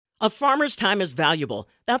A farmer's time is valuable.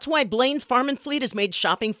 That's why Blaine's Farm and Fleet has made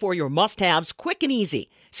shopping for your must-haves quick and easy.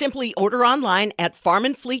 Simply order online at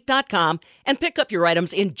farmandfleet.com and pick up your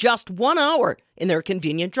items in just 1 hour in their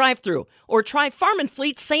convenient drive-thru. Or try Farm and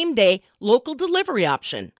Fleet's same-day local delivery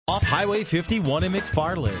option. Off Highway 51 in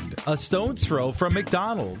McFarland, a stone's throw from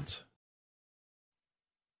McDonald's.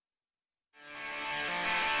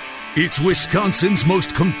 It's Wisconsin's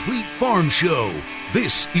most complete farm show.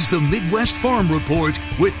 This is the Midwest Farm Report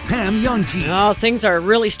with Pam Jahnke. Oh, things are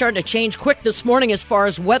really starting to change quick this morning as far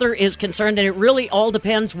as weather is concerned, and it really all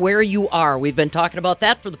depends where you are. We've been talking about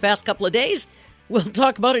that for the past couple of days. We'll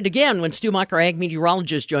talk about it again when Stu Muck, our ag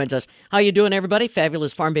meteorologist, joins us. How you doing, everybody?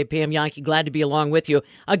 Fabulous Farm Babe Pam Jahnke. Glad to be along with you.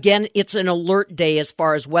 Again, it's an alert day as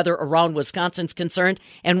far as weather around Wisconsin's concerned.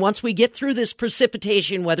 And once we get through this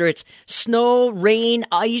precipitation, whether it's snow, rain,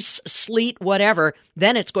 ice, sleet, whatever,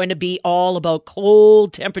 then it's going to be all about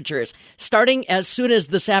cold temperatures. Starting as soon as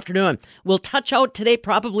this afternoon. We'll touch out today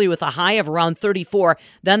probably with a high of around 34.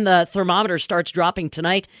 Then the thermometer starts dropping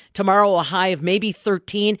tonight. Tomorrow a high of maybe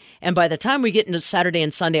 13. And by the time we get into Saturday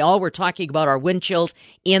and Sunday, all we're talking about are wind chills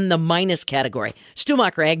in the minus category. Stu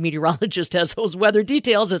Muck, our ag meteorologist, has those weather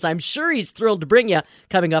details, as I'm sure he's thrilled to bring you,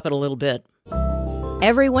 coming up in a little bit.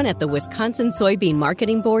 Everyone at the Wisconsin Soybean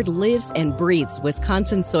Marketing Board lives and breathes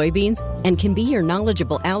Wisconsin soybeans and can be your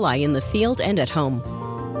knowledgeable ally in the field and at home.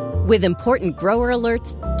 With important grower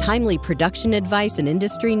alerts, timely production advice and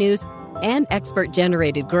industry news, and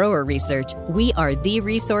expert-generated grower research, we are the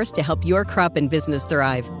resource to help your crop and business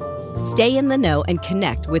thrive. Stay in the know and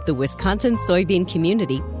connect with the Wisconsin soybean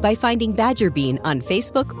community by finding Badger Bean on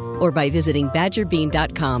Facebook or by visiting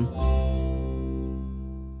badgerbean.com.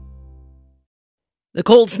 The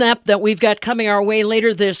cold snap that we've got coming our way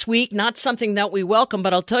later this week, not something that we welcome,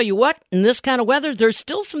 but I'll tell you what, in this kind of weather, there's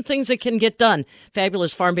still some things that can get done.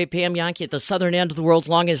 Fabulous Farm Babe Pam Jahnke at the southern end of the world's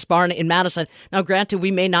longest barn in Madison. Now, granted, we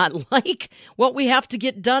may not like what we have to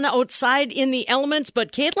get done outside in the elements,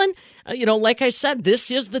 but Caitlin, like I said, this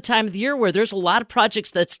is the time of the year where there's a lot of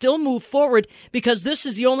projects that still move forward because this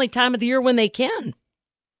is the only time of the year when they can.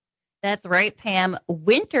 That's right, Pam.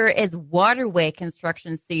 Winter is waterway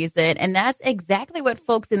construction season, and that's exactly what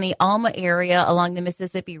folks in the Alma area along the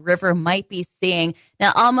Mississippi River might be seeing.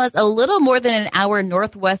 Now, Alma's a little more than an hour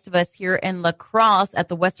northwest of us here in La Crosse at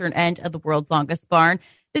the western end of the world's longest barn.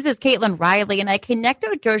 This is Caitlin Riley, and I connected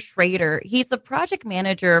with Joe Schrader. He's the project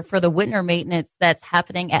manager for the winter maintenance that's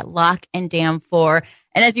happening at Lock and Dam 4.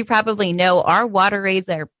 And as you probably know, our waterways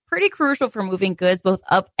are pretty crucial for moving goods both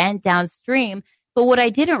up and downstream. But what I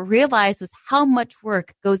didn't realize was how much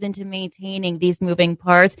work goes into maintaining these moving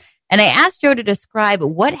parts. And I asked Joe to describe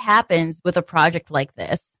what happens with a project like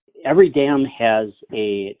this. Every dam has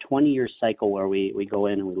a 20-year cycle where we go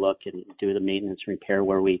in and we look and do the maintenance and repair,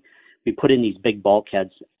 where we put in these big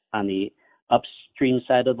bulkheads on the upstream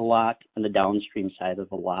side of the lock and the downstream side of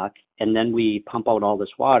the lock. And then we pump out all this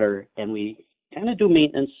water and we kind of do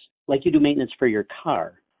maintenance like you do maintenance for your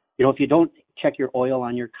car. If you don't check your oil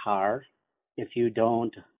on your car, if you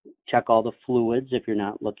don't check all the fluids, if you're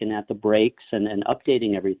not looking at the brakes and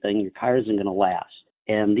updating everything, your car isn't going to last.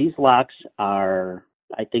 And these locks are,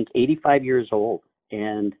 I think, 85 years old.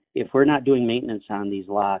 And if we're not doing maintenance on these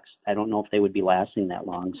locks, I don't know if they would be lasting that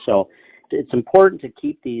long. So it's important to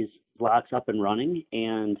keep these locks up and running.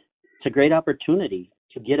 And it's a great opportunity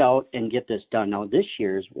to get out and get this done. Now, this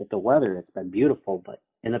year's with the weather, it's been beautiful. But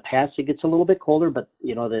in the past, it gets a little bit colder. But,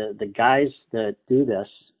 the guys that do this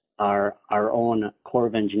are our own Corps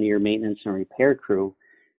of Engineer maintenance and repair crew,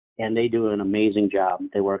 and they do an amazing job.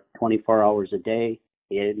 They work 24 hours a day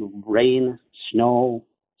in rain, snow,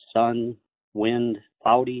 sun, wind,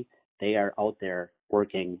 cloudy. They are out there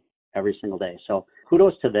working every single day. So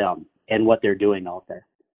kudos to them and what they're doing out there.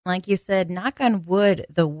 Like you said, knock on wood,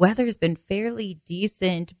 the weather's been fairly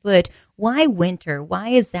decent, but why winter? Why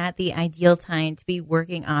is that the ideal time to be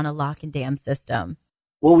working on a lock and dam system?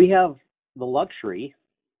 Well, we have the luxury,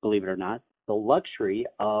 believe it or not, the luxury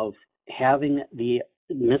of having the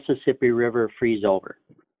Mississippi River freeze over.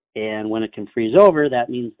 And when it can freeze over, that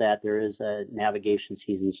means that there is a navigation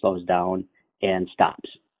season slows down and stops.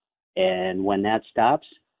 And when that stops,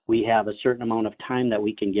 we have a certain amount of time that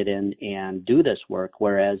we can get in and do this work.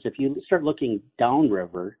 Whereas if you start looking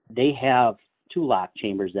downriver, they have 2 lock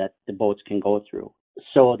chambers that the boats can go through.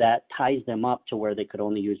 So that ties them up to where they could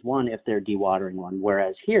only use one if they're dewatering one.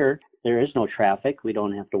 Whereas here, there is no traffic. We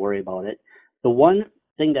don't have to worry about it. The one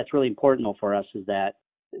thing that's really important, though, for us is that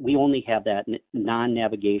we only have that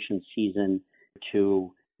non-navigation season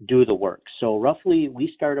to do the work. So roughly,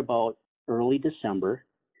 we start about early December,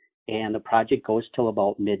 and the project goes till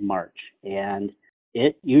about mid-March. And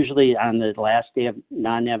It usually on the last day of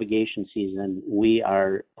non-navigation season, we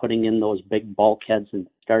are putting in those big bulkheads and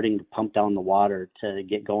starting to pump down the water to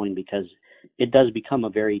get going, because it does become a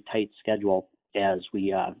very tight schedule as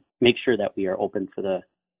we make sure that we are open for the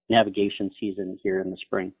navigation season here in the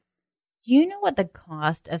spring. Do you know what the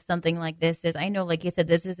cost of something like this is? I know, like you said,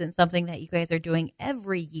 this isn't something that you guys are doing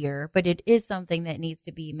every year, but it is something that needs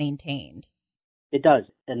to be maintained. It does.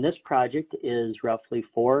 And this project is roughly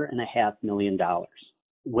 $4.5 million.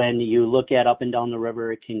 When you look at up and down the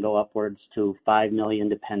river, it can go upwards to $5 million,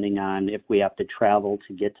 depending on if we have to travel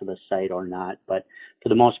to get to the site or not. But for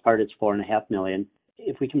the most part, it's $4.5 million.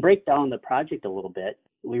 If we can break down the project a little bit,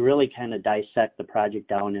 we really kind of dissect the project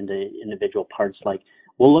down into individual parts. Like,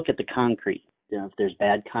 we'll look at the concrete. If there's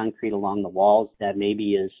bad concrete along the walls, that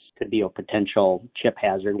maybe could be a potential chip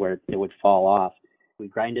hazard where it would fall off. We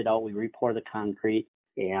grind it out, we re-pour the concrete,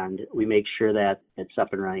 and we make sure that it's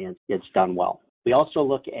up and running and it's done well. We also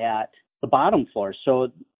look at the bottom floor. So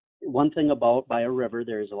one thing about by a river,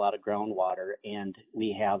 there's a lot of groundwater, and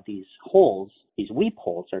we have these holes, these weep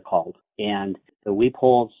holes are called, and the weep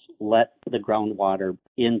holes let the groundwater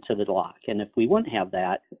into the lock. And if we wouldn't have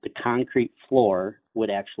that, the concrete floor would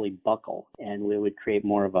actually buckle, and we would create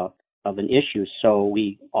more of an issue. So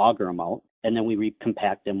we auger them out, and then we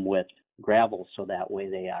recompact them with gravel, so that way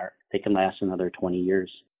they can last another 20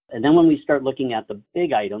 years. And then when we start looking at the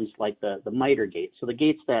big items like the miter gates, so the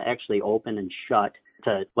gates that actually open and shut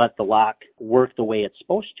to let the lock work the way it's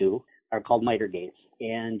supposed to, are called miter gates.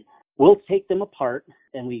 And we'll take them apart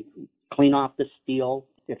and we clean off the steel.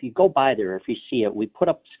 If you go by there, if you see it, we put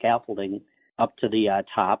up scaffolding up to the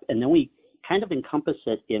top, and then we kind of encompass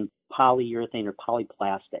it in polyurethane or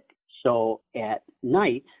polyplastic. So at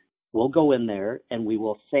night, we'll go in there and we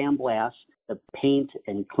will sandblast the paint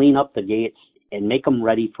and clean up the gates and make them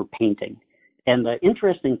ready for painting. And the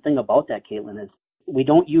interesting thing about that, Caitlin, is we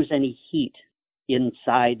don't use any heat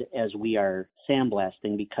inside as we are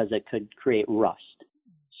sandblasting, because it could create rust.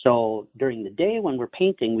 So during the day when we're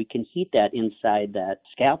painting, we can heat that inside that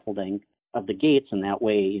scaffolding of the gates, and that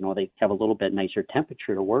way, they have a little bit nicer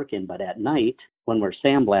temperature to work in. But at night, when we're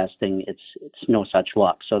sandblasting, it's no such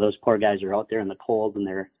luck. So those poor guys are out there in the cold and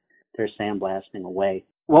they're sandblasting away.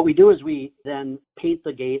 What we do is we then paint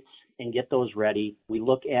the gates and get those ready. We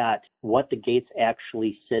look at what the gates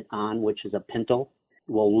actually sit on, which is a pintle.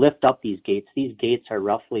 We'll lift up these gates. These gates are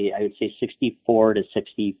roughly, I would say, 64 to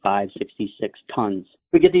 65, 66 tons.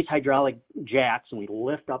 We get these hydraulic jacks and we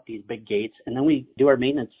lift up these big gates, and then we do our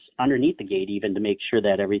maintenance underneath the gate even to make sure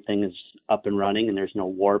that everything is up and running and there's no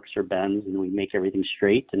warps or bends, and we make everything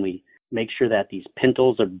straight, and we make sure that these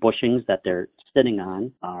pintles or bushings that they're sitting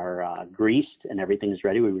on are greased and everything is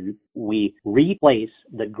ready. We replace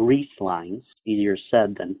the grease lines. Easier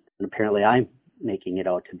said than apparently I'm making it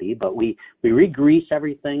out to be, but we re-grease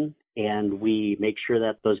everything and we make sure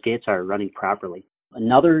that those gates are running properly.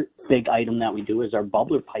 Another big item that we do is our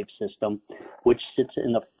bubbler pipe system, which sits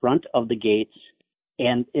in the front of the gates.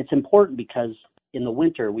 And it's important because in the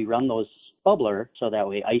winter we run those bubbler so that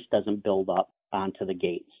way ice doesn't build up onto the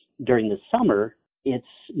gates. During the summer, it's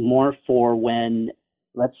more for when,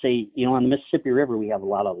 let's say, on the Mississippi River, we have a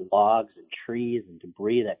lot of logs and trees and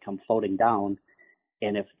debris that come floating down.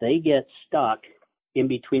 And if they get stuck in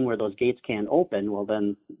between where those gates can't open, well,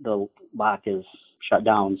 then the lock is shut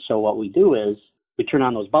down. So what we do is we turn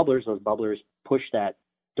on those bubblers. Those bubblers push that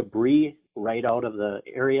debris right out of the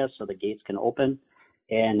area so the gates can open,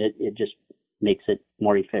 and it just makes it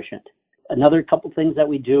more efficient. Another couple things that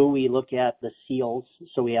we do, we look at the seals.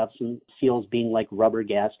 So we have some seals being like rubber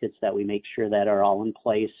gaskets that we make sure that are all in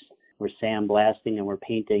place. We're sandblasting and we're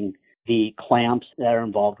painting the clamps that are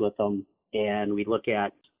involved with them. And we look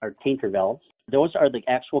at our tainter valves. Those are the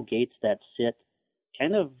actual gates that sit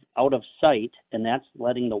kind of out of sight, and that's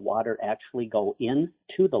letting the water actually go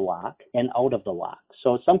into the lock and out of the lock.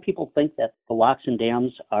 So some people think that the locks and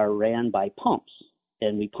dams are ran by pumps,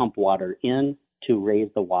 and we pump water in to raise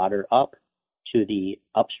the water up to the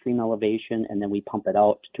upstream elevation, and then we pump it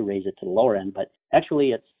out to raise it to the lower end. But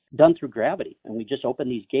actually, it's done through gravity, and we just open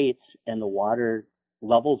these gates, and the water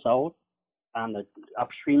levels out on the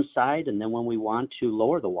upstream side, and then when we want to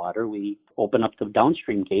lower the water, we open up the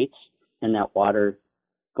downstream gates, and that water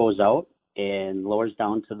goes out and lowers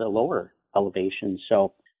down to the lower elevation.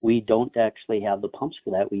 So we don't actually have the pumps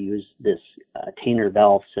for that. We use this tainter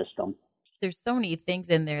valve system. There's so many things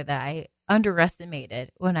in there that I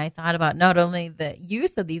underestimated when I thought about not only the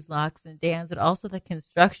use of these locks and dams, but also the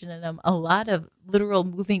construction of them. A lot of literal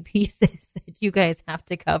moving pieces that you guys have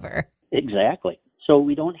to cover. Exactly. So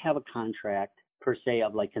we don't have a contract per se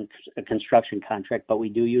of like a construction contract, but we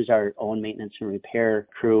do use our own maintenance and repair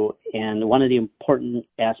crew. And one of the important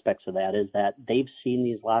aspects of that is that they've seen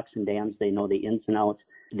these locks and dams. They know the ins and outs.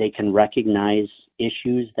 They can recognize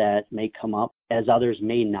issues that may come up as others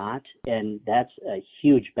may not. And that's a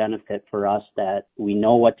huge benefit for us, that we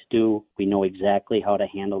know what to do. We know exactly how to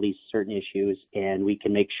handle these certain issues, and we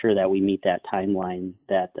can make sure that we meet that timeline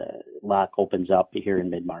that the lock opens up here in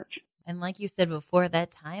mid-March. And like you said before,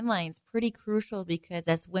 that timeline's pretty crucial because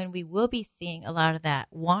that's when we will be seeing a lot of that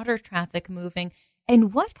water traffic moving.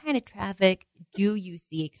 And what kind of traffic do you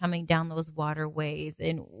see coming down those waterways,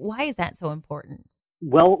 and why is that so important?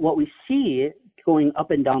 Well, what we see going up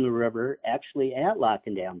and down the river, actually at Lock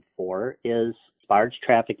and Dam 4, is barge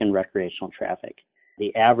traffic and recreational traffic.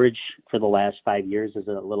 The average for the last 5 years is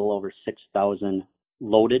a little over 6,000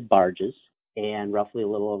 loaded barges and roughly a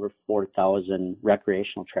little over 4,000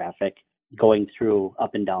 recreational traffic going through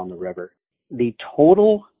up and down the river. The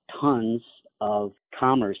total tons of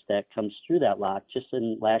commerce that comes through that lock just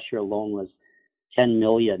in last year alone was 10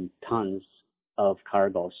 million tons of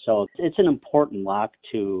cargo. So it's an important lock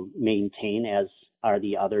to maintain, as are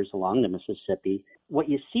the others along the Mississippi. What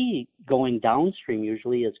you see going downstream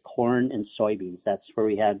usually is corn and soybeans. That's where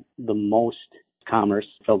we had the most commerce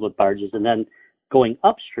filled with barges. And then going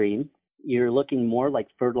upstream, you're looking more like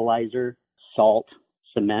fertilizer, salt,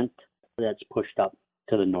 cement that's pushed up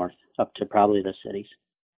to the north, up to probably the cities.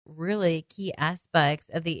 Really key aspects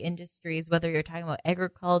of the industries, whether you're talking about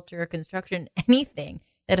agriculture, construction, anything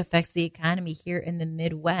that affects the economy here in the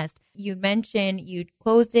Midwest. You mentioned you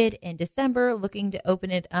closed it in December, looking to open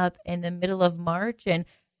it up in the middle of March. And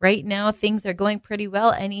right now things are going pretty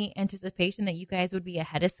well. Any anticipation that you guys would be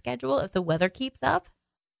ahead of schedule if the weather keeps up?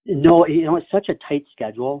 No, it's such a tight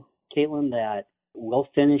schedule, Caitlin, that we'll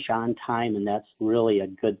finish on time, and that's really a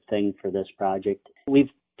good thing for this project. We've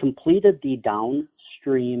completed the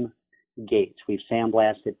downstream gates. We've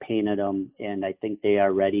sandblasted, painted them, and I think they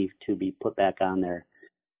are ready to be put back on their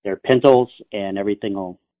pintles, and everything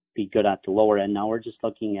will be good at the lower end. Now we're just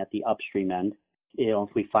looking at the upstream end. If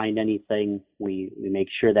we find anything, we make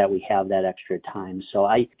sure that we have that extra time. So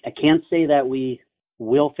I can't say that we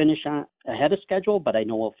will finish on ahead of schedule, but I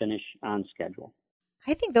know we'll finish on schedule.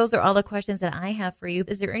 I think those are all the questions that I have for you.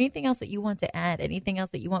 Is there anything else that you want to add? Anything else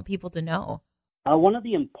that you want people to know? One of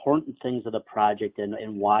the important things of the project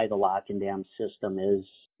and why the lock and dam system is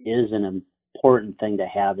an important thing to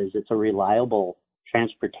have is it's a reliable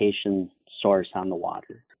transportation source on the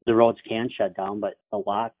water. The roads can shut down, but the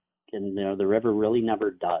lock and the river really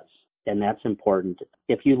never does. And that's important.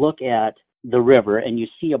 If you look at the river and you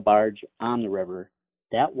see a barge on the river,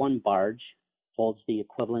 that one barge holds the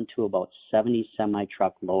equivalent to about 70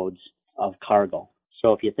 semi-truck loads of cargo.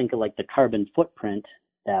 So if you think of like the carbon footprint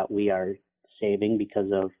that we are saving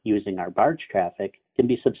because of using our barge traffic, can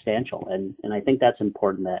be substantial. And I think that's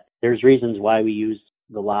important, that there's reasons why we use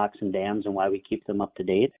the locks and dams and why we keep them up to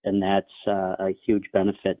date. And that's a huge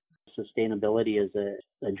benefit. Sustainability is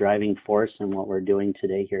a driving force in what we're doing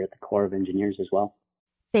today here at the Corps of Engineers as well.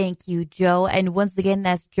 Thank you, Joe. And once again,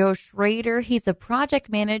 that's Joe Schrader. He's a project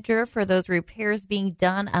manager for those repairs being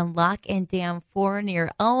done on Lock and Dam 4 near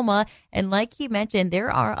Alma. And like he mentioned, there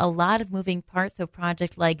are a lot of moving parts of a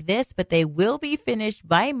project like this, but they will be finished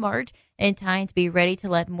by March in time to be ready to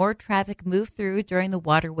let more traffic move through during the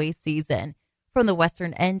waterway season. From the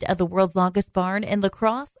western end of the world's longest barn in La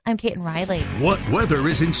Crosse, I'm Caitlin Riley. What weather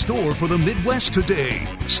is in store for the Midwest today?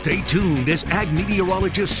 Stay tuned as Ag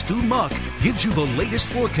Meteorologist Stu Muck gives you the latest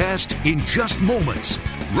forecast in just moments,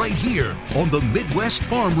 right here on the Midwest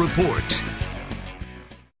Farm Report.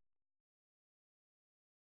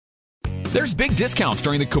 There's big discounts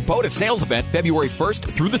during the Kubota sales event February 1st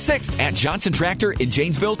through the 6th at Johnson Tractor in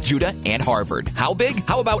Janesville, Judah, and Harvard. How big?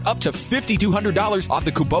 How about up to $5,200 off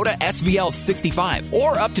the Kubota SVL 65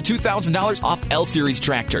 or up to $2,000 off L-Series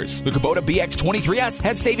tractors. The Kubota BX23S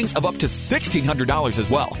has savings of up to $1,600 as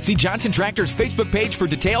well. See Johnson Tractor's Facebook page for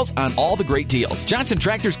details on all the great deals. Johnson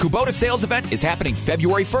Tractor's Kubota sales event is happening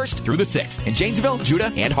February 1st through the 6th in Janesville,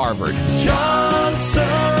 Judah, and Harvard.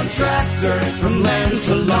 Johnson Tractor, from land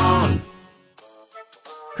to lawn.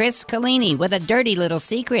 Chris Collini with a dirty little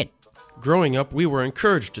secret. Growing up, we were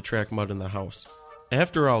encouraged to track mud in the house.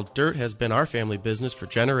 After all, dirt has been our family business for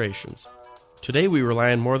generations. Today, we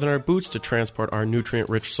rely on more than our boots to transport our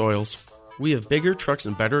nutrient-rich soils. We have bigger trucks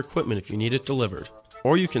and better equipment if you need it delivered.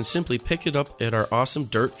 Or you can simply pick it up at our awesome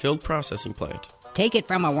dirt-filled processing plant. Take it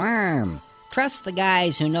from a worm. Trust the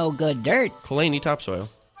guys who know good dirt. Kalani Topsoil.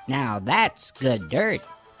 Now that's good dirt.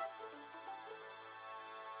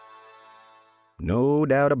 No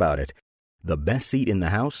doubt about it. The best seat in the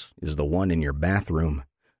house is the one in your bathroom.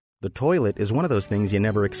 The toilet is one of those things you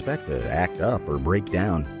never expect to act up or break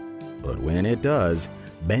down. But when it does,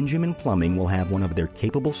 Benjamin Plumbing will have one of their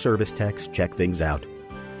capable service techs check things out.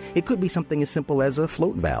 It could be something as simple as a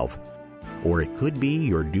float valve, or it could be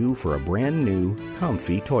you're due for a brand new,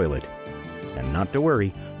 comfy toilet. And not to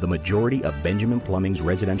worry, the majority of Benjamin Plumbing's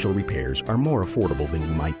residential repairs are more affordable than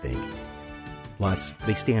you might think. Plus,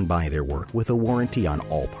 they stand by their work with a warranty on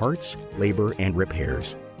all parts, labor, and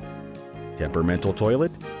repairs. Temperamental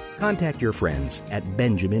toilet? Contact your friends at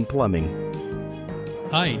Benjamin Plumbing.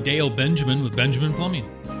 Hi, Dale Benjamin with Benjamin Plumbing.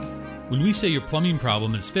 When we say your plumbing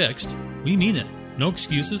problem is fixed, we mean it. No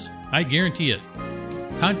excuses. I guarantee it.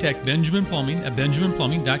 Contact Benjamin Plumbing at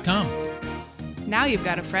benjaminplumbing.com. Now you've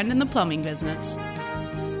got a friend in the plumbing business.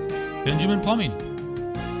 Benjamin Plumbing.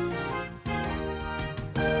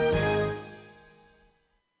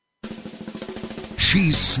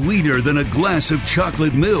 She's sweeter than a glass of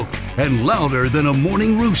chocolate milk and louder than a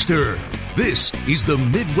morning rooster. This is the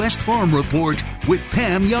Midwest Farm Report with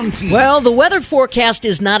Pam Youngkey. Well, the weather forecast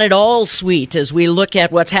is not at all sweet as we look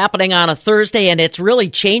at what's happening on a Thursday, and it's really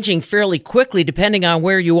changing fairly quickly depending on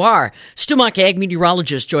where you are. Stu Muck, ag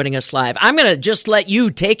meteorologist, joining us live. I'm going to just let you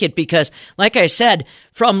take it because, like I said,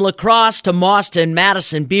 from La Crosse to Mauston,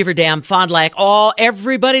 Madison, Beaver Dam, Fond du Lac,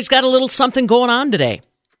 everybody's got a little something going on today.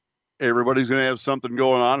 Everybody's going to have something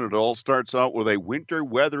going on. It all starts out with a winter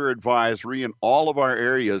weather advisory in all of our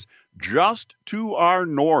areas just to our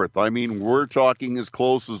north. I mean, we're talking as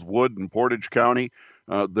close as Wood and Portage County.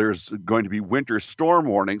 There's going to be winter storm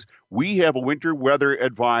warnings. We have a winter weather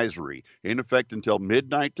advisory in effect until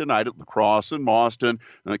midnight tonight at La Crosse and Mauston,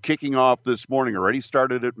 kicking off this morning. Already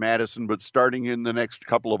started at Madison, but starting in the next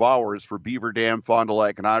couple of hours for Beaver Dam, Fond du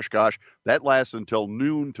Lac, and Oshkosh. That lasts until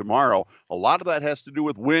noon tomorrow. A lot of that has to do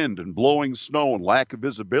with wind and blowing snow and lack of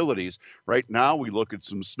visibilities. Right now, we look at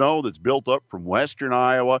some snow that's built up from western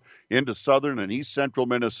Iowa into southern and east central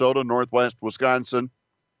Minnesota, northwest Wisconsin,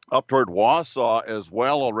 up toward Wausau as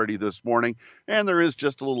well already this morning, and there is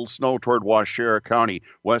just a little snow toward Waushara County,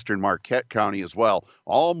 western Marquette County as well,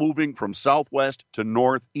 all moving from southwest to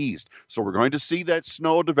northeast. So we're going to see that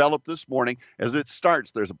snow develop this morning. As it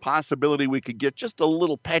starts, there's a possibility we could get just a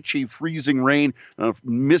little patchy freezing rain,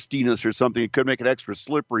 mistiness or something. It could make it extra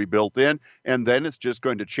slippery built in, and then it's just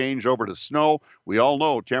going to change over to snow. We all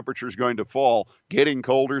know temperature's going to fall, getting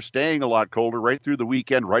colder, staying a lot colder right through the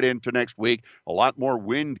weekend, right into next week. A lot more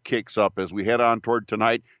wind kicks up as we head on toward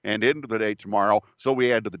tonight and into the day tomorrow, so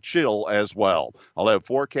we add to the chill as well. I'll have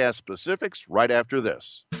forecast specifics right after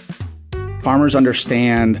this. Farmers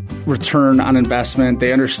understand return on investment.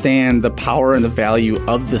 They understand the power and the value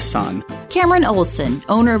of the sun. Cameron Olson,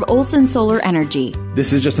 owner of Olson Solar Energy.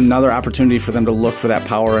 This is just another opportunity for them to look for that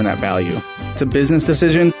power and that value. It's a business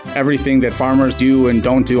decision. Everything that farmers do and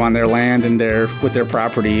don't do on their land and with their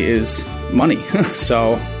property is money.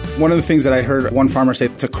 So one of the things that I heard one farmer say,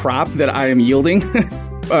 it's a crop that I am yielding.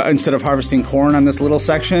 Instead of harvesting corn on this little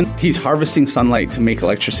section, he's harvesting sunlight to make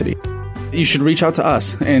electricity. You should reach out to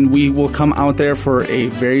us, and we will come out there for a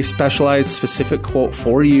very specialized, specific quote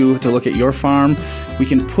for you to look at your farm. We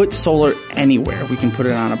can put solar anywhere. We can put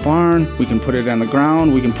it on a barn. We can put it on the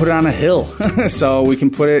ground. We can put it on a hill. So we can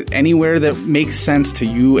put it anywhere that makes sense to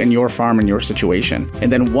you and your farm and your situation. And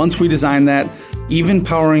then once we design that, even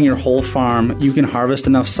powering your whole farm, you can harvest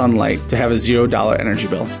enough sunlight to have a $0 energy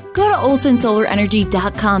bill. Go to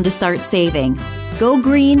olsonsolarenergy.com to start saving. Go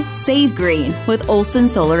green, save green with Olson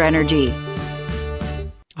Solar Energy.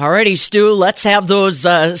 Alrighty, Stu, let's have those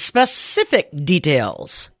specific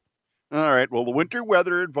details. All right, well, the winter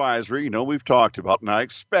weather advisory, we've talked about, and I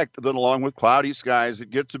expect that along with cloudy skies, it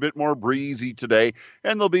gets a bit more breezy today,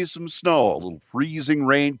 and there'll be some snow. A little freezing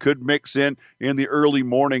rain could mix in the early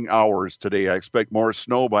morning hours today. I expect more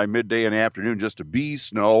snow by midday and afternoon, just to be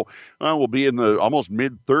snow. We'll be in the almost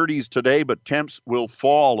mid-30s today, but temps will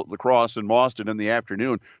fall at La Crosse and Mauston in the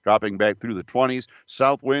afternoon, dropping back through the 20s.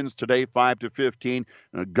 South winds today, 5 to 15,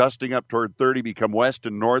 gusting up toward 30, become west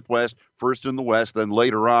and northwest, first in the west, then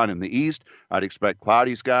later on in the east. I'd expect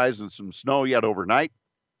cloudy skies and some snow yet overnight.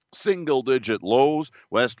 Single-digit lows,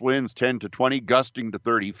 west winds 10 to 20, gusting to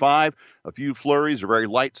 35. A few flurries or very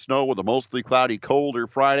light snow with a mostly cloudy, colder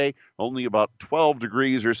Friday, only about 12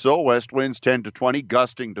 degrees or so. West winds 10 to 20,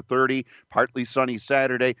 gusting to 30. Partly sunny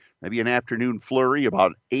Saturday, maybe an afternoon flurry,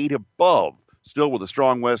 about 8 above. Still with a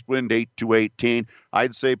strong west wind, 8 to 18.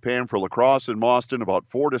 I'd say, Pam, for La Crosse and Mauston, about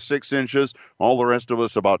 4 to 6 inches. All the rest of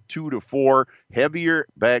us, about 2 to 4. Heavier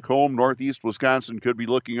back home, northeast Wisconsin could be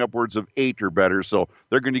looking upwards of 8 or better, so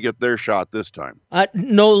they're going to get their shot this time.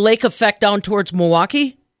 No lake effect down towards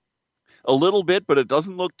Milwaukee? A little bit, but it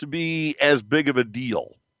doesn't look to be as big of a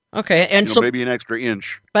deal. Okay, and so maybe an extra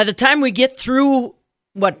inch. By the time we get through,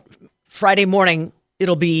 Friday morning,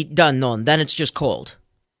 it'll be done, though. Then it's just cold.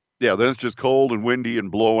 Yeah, then it's just cold and windy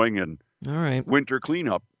and blowing and all right. Winter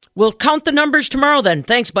cleanup. We'll count the numbers tomorrow then.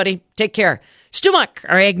 Thanks, buddy. Take care. Stu Muck,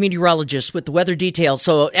 our ag meteorologist with the weather details.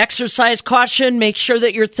 So exercise caution. Make sure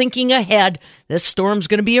that you're thinking ahead. This storm's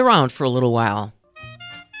going to be around for a little while.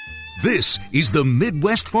 This is the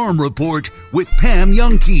Midwest Farm Report with Pam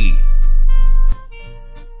Youngkey.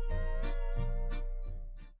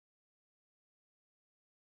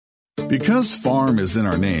 Because farm is in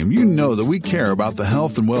our name, you know that we care about the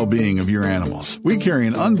health and well-being of your animals. We carry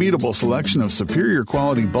an unbeatable selection of superior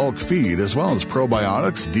quality bulk feed, as well as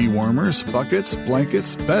probiotics, dewormers, buckets,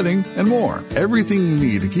 blankets, bedding, and more. Everything you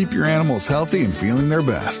need to keep your animals healthy and feeling their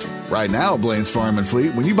best. Right now at Blaine's Farm and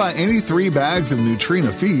Fleet, when you buy any 3 bags of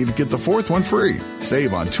Nutrina feed, get the 4th one free.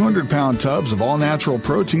 Save on 200-pound tubs of all-natural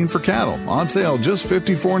protein for cattle. On sale just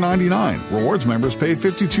 $54.99. Rewards members pay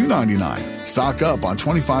 $52.99. Stock up on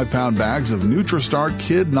 25-pound bags of NutriStar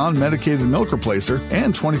Kid non-medicated milk replacer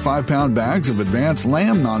and 25-pound bags of Advanced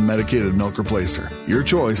Lamb non-medicated milk replacer. Your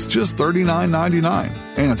choice, just $39.99.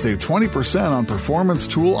 And save 20% on Performance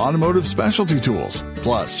Tool Automotive Specialty Tools.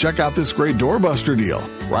 Plus, check out this great doorbuster deal.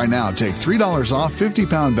 Right now, take $3 off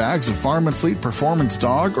 50-pound bags of Farm and Fleet Performance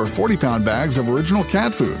Dog or 40-pound bags of original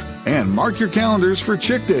cat food. And mark your calendars for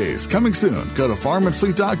Chick Days, coming soon. Go to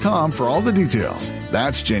farmandfleet.com for all the details.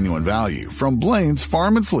 That's genuine value from Blaine's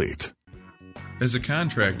Farm and Fleet. As a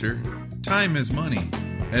contractor, time is money.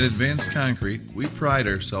 At Advanced Concrete, we pride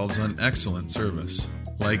ourselves on excellent service,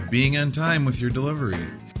 like being on time with your delivery,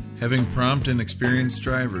 having prompt and experienced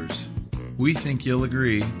drivers. We think you'll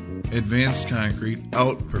agree, Advanced Concrete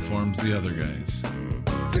outperforms the other guys.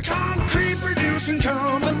 The concrete producing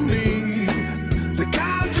company, the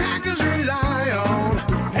contractors rely on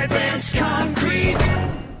Advanced Concrete.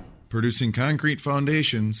 Producing concrete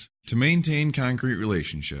foundations to maintain concrete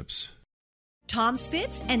relationships. Tom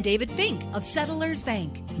Spitz and David Fink of Settlers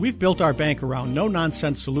Bank. We've built our bank around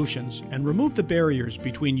no-nonsense solutions and removed the barriers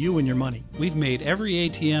between you and your money. We've made every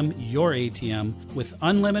ATM your ATM with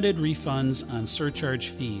unlimited refunds on surcharge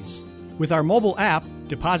fees. With our mobile app,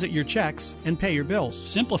 deposit your checks and pay your bills.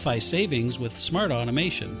 Simplify savings with smart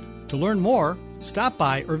automation. To learn more, stop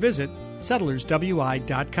by or visit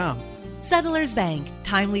settlerswi.com. Settlers Bank.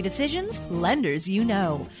 Timely decisions, lenders you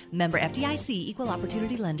know. Member FDIC, Equal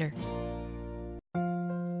Opportunity Lender.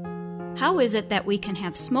 How is it that we can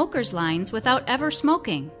have smokers' lines without ever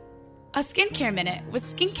smoking? A skincare minute with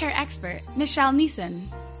skincare expert Michelle Neeson.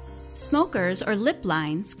 Smokers or lip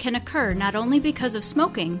lines can occur not only because of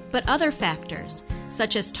smoking, but other factors,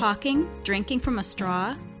 such as talking, drinking from a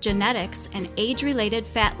straw, genetics, and age-related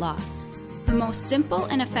fat loss. The most simple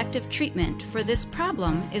and effective treatment for this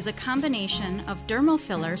problem is a combination of dermal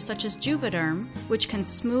fillers such as Juvederm, which can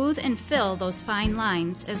smooth and fill those fine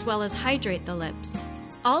lines as well as hydrate the lips.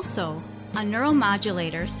 Also, a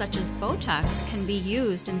neuromodulator such as Botox can be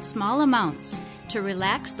used in small amounts to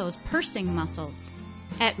relax those pursing muscles.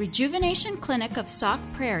 At Rejuvenation Clinic of Sauk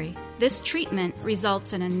Prairie, this treatment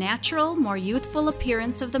results in a natural, more youthful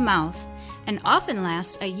appearance of the mouth and often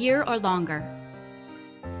lasts a year or longer.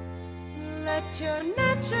 Let your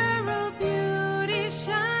natural beauty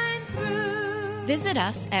shine through. Visit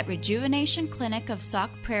us at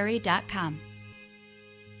rejuvenationclinicofsaukprairie.com.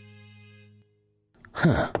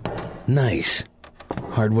 Huh. Nice.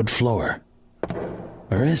 Hardwood floor.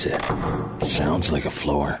 Or is it? Sounds like a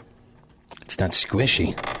floor. It's not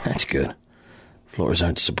squishy. That's good. Floors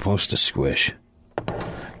aren't supposed to squish.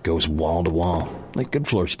 Goes wall to wall, like good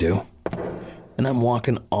floors do. And I'm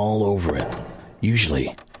walking all over it.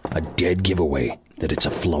 Usually a dead giveaway that it's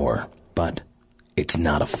a floor. But it's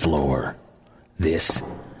not a floor. This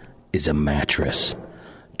is a mattress.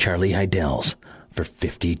 Charlie Heidel's for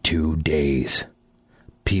 52 days.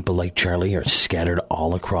 People like Charlie are scattered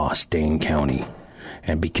all across Dane County.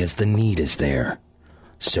 And because the need is there,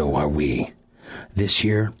 so are we. This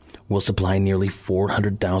year, we'll supply nearly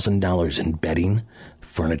 $400,000 in bedding,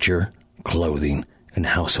 furniture, clothing, and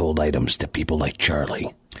household items to people like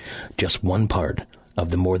Charlie. Just one part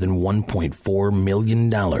of the more than $1.4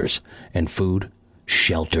 million in food,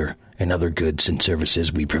 shelter, and other goods and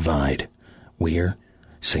services we provide. We're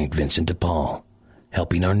St. Vincent de Paul,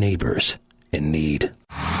 helping our neighbors in need.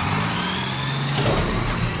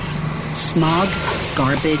 Smog,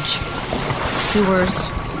 garbage, sewers,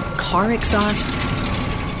 car exhaust.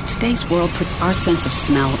 Today's world puts our sense of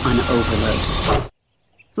smell on overload.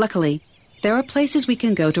 Luckily, there are places we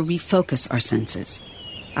can go to refocus our senses.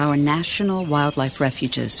 Our national wildlife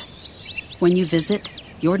refuges. When you visit,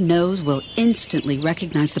 your nose will instantly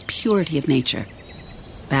recognize the purity of nature.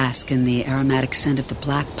 Bask in the aromatic scent of the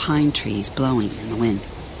black pine trees blowing in the wind.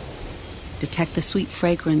 Detect the sweet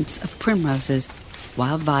fragrance of primroses,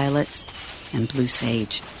 wild violets, and blue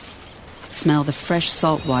sage. Smell the fresh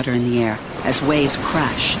salt water in the air as waves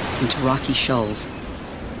crash into rocky shoals.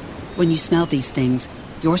 When you smell these things,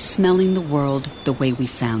 you're smelling the world the way we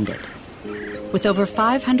found it. With over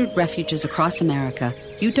 500 refuges across America,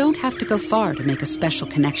 you don't have to go far to make a special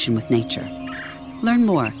connection with nature. Learn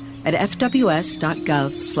more at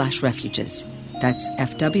fws.gov/refuges. That's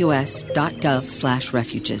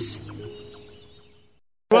fws.gov/refuges.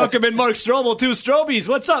 Welcome in, Mark Strobel, to Strobies.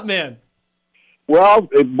 What's up, man? Well,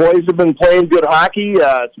 the boys have been playing good hockey.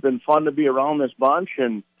 It's been fun to be around this bunch,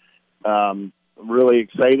 and I'm really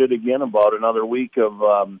excited again about another week of,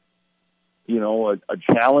 a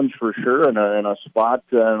challenge for sure, and a spot,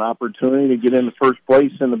 an opportunity to get into first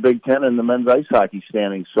place in the Big Ten in the men's ice hockey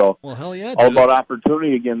standings. So, well, hell yeah, all dude. about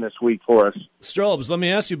opportunity again this week for us. Strobes, let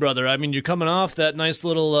me ask you, brother. I mean, you're coming off that nice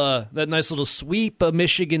little sweep of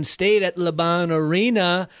Michigan State at LeBron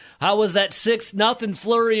Arena. How was that 6-0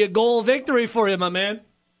 flurry of goal victory for you, my man?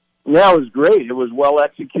 Yeah, it was great. It was well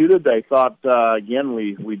executed. I thought again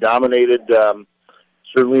we dominated.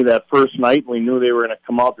 Certainly that first night. We knew they were going to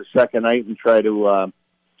come out the second night and try to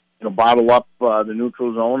bottle up the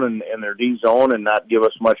neutral zone and their D zone and not give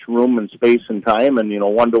us much room and space and time. And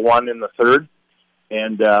 1-1 in the third,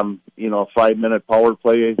 and 5-minute power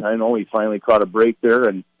play. I know we finally caught a break there,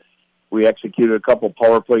 and we executed a couple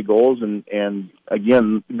power play goals. And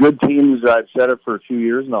again, good teams. I've said it for a few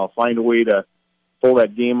years now. Find a way to pull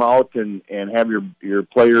that game out and have your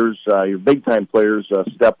players, your big-time players,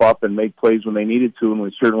 step up and make plays when they needed to, and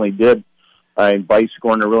we certainly did. And Bice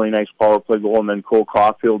scoring a really nice power play goal, and then Cole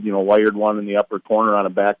Caulfield, wired one in the upper corner on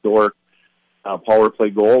a backdoor power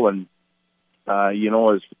play goal. And, it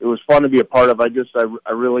was fun to be a part of. I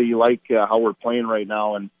really like how we're playing right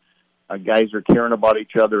now, and guys are caring about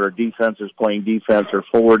each other. Our defense is playing defense. Our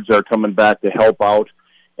forwards are coming back to help out.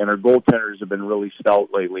 And our goaltenders have been really stout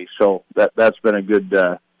lately, so that's been a good,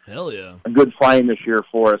 hell yeah, a good find this year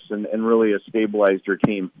for us, and really has stabilized our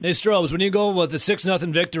team. Hey, Strobes, when you go with the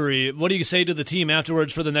 6-0 victory, what do you say to the team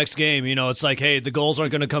afterwards for the next game? It's like, hey, the goals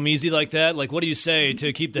aren't going to come easy like that. Like, what do you say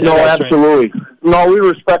to keep the head straight? Absolutely. No, we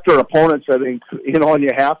respect our opponents. I think and you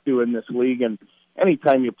have to in this league, and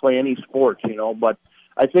anytime you play any sport, But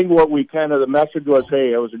I think the message was,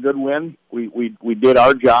 hey, it was a good win. We did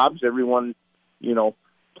our jobs. Everyone,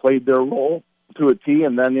 played their role to a T,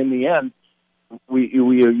 and then in the end,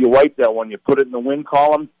 you wipe that one. You put it in the win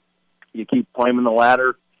column. You keep climbing the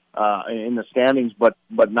ladder in the standings. But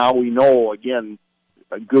now we know, again,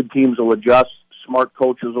 good teams will adjust, smart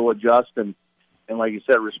coaches will adjust, and like you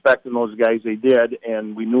said, respecting those guys, they did.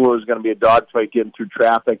 And we knew it was going to be a dogfight getting through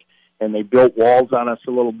traffic, and they built walls on us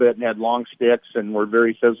a little bit and had long sticks and were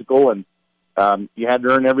very physical. And you had to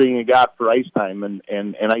earn everything you got for ice time and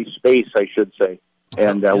ice space, I should say.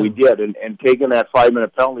 And we did. And taking that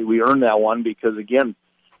 5-minute penalty, we earned that one because, again,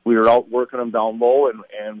 we were out working them down low,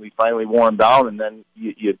 and we finally wore them down. And then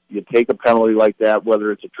you take a penalty like that,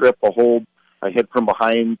 whether it's a trip, a hold, a hit from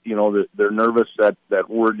behind, they're nervous that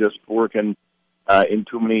we're just working in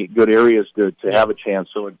too many good areas to have a chance.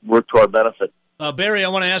 So it worked to our benefit. Barry, I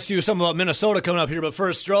want to ask you something about Minnesota coming up here, but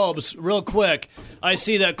first, Strobes, real quick. I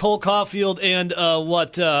see that Cole Caulfield and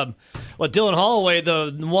Dylan Holloway,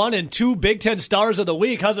 the 1 and 2 Big Ten stars of the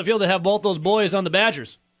week. How's it feel to have both those boys on the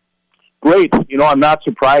Badgers? Great. I'm not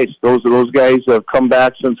surprised. Those guys have come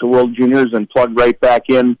back since the World Juniors and plugged right back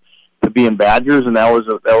in to being Badgers, and that was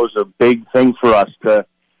a big thing for us to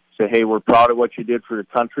say, hey, we're proud of what you did for the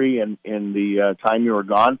country and in the time you were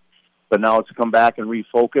gone, but now it's come back and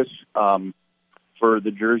refocus for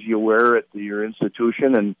the jersey you wear at your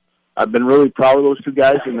institution. And I've been really proud of those two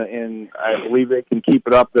guys, and I believe they can keep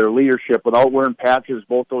it up, their leadership. Without wearing patches,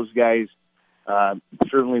 both those guys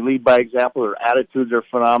certainly lead by example. Their attitudes are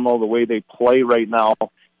phenomenal. The way they play right now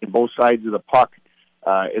in both sides of the puck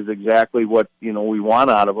is exactly what we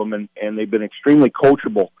want out of them, and they've been extremely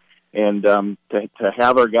coachable. And to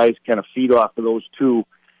have our guys kind of feed off of those two,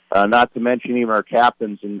 not to mention even our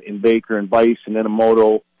captains in Baker and Bice and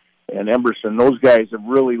Inamoto and Emberson, those guys have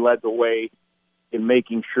really led the way in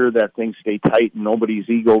making sure that things stay tight and nobody's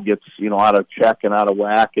ego gets out of check and out of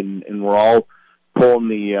whack, and we're all pulling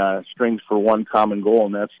the strings for one common goal,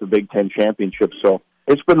 and that's the Big Ten championship. So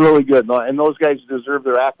it's been really good, and those guys deserve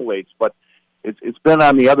their accolades. But it's been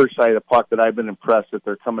on the other side of the puck that I've been impressed that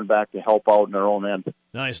they're coming back to help out in their own end.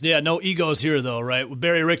 Nice. Yeah, no egos here, though, right?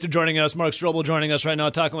 Barry Richter joining us, Mark Strobel joining us right now,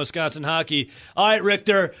 talking Wisconsin hockey. All right,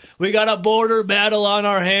 Richter, we got a border battle on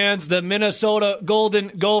our hands, the Minnesota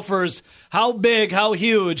Golden Gophers. How big, how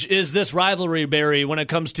huge is this rivalry, Barry, when it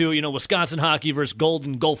comes to, Wisconsin hockey versus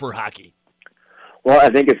Golden Gopher hockey? Well,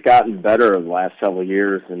 I think it's gotten better in the last several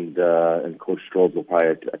years, and Coach Strobel will probably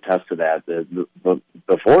attest to that. But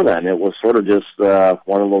before then, it was sort of just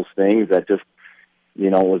one of those things that just,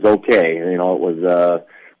 was okay. It was,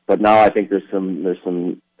 but now I think there's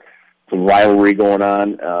some rivalry going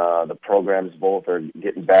on. The programs both are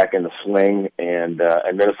getting back in the swing, and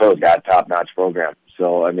Minnesota's got a top-notch program.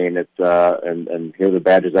 So I mean, it's and here the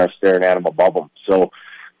Badgers are staring at them above them. So.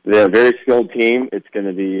 They're a very skilled team. It's going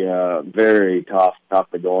to be very tough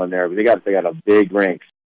to go in there. But they got a big ranks.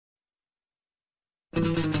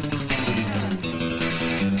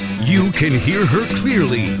 You can hear her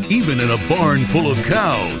clearly, even in a barn full of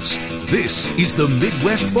cows. This is the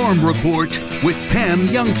Midwest Farm Report with Pam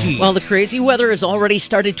Youngkey. Well, the crazy weather has already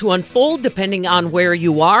started to unfold depending on where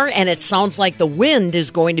you are, and it sounds like the wind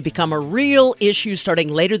is going to become a real issue starting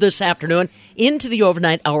later this afternoon into the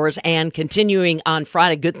overnight hours and continuing on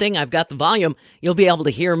Friday. Good thing I've got the volume. You'll be able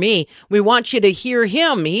to hear me. We want you to hear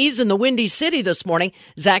him. He's in the Windy City this morning.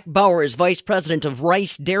 Zach Bauer is Vice President of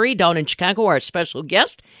Rice Dairy down in Chicago, our special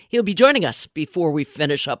guest. He'll be joining us before we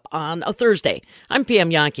finish up on a Thursday. I'm Pam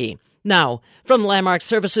Youngkey. Now, from the Landmark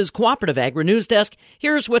Services Cooperative Agri-News Desk,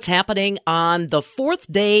 here's what's happening on the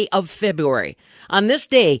 4th day of February. On this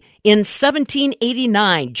day, in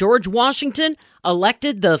 1789, George Washington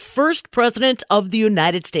elected the first president of the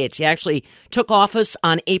United States. He actually took office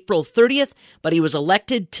on April 30th, but he was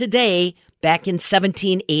elected today back in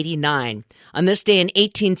 1789. On this day in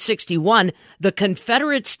 1861, the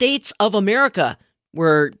Confederate States of America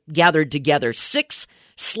were gathered together. 6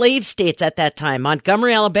 slave states at that time,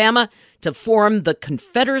 Montgomery, Alabama, to form the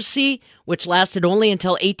Confederacy, which lasted only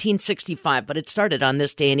until 1865, but it started on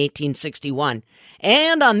this day in 1861.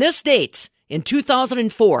 And on this date, in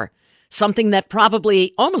 2004, something that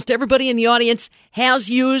probably almost everybody in the audience has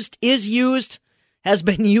used, has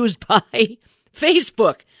been used by,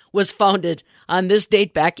 Facebook was founded on this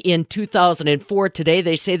date back in 2004. Today,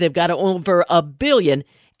 they say they've got over 1 billion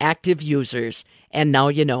active users, and now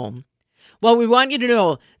you know. Well, we want you to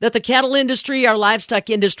know that the cattle industry, our livestock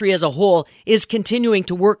industry as a whole, is continuing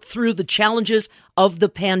to work through the challenges of the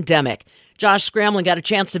pandemic. Josh Scramlin got a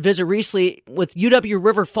chance to visit recently with UW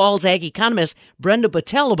River Falls ag economist Brenda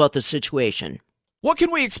Battelle about the situation. What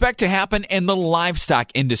can we expect to happen in the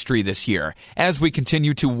livestock industry this year? As we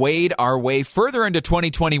continue to wade our way further into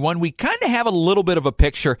 2021, we kind of have a little bit of a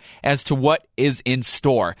picture as to what is in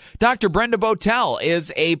store. Dr. Brenda Battelle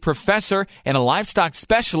is a professor and a livestock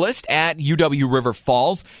specialist at UW River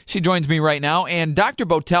Falls. She joins me right now. And Dr.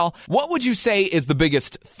 Battelle, what would you say is the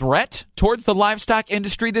biggest threat towards the livestock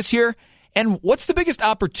industry this year? And what's the biggest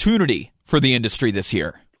opportunity for the industry this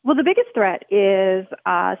year? Well, the biggest threat is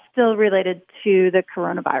still related to the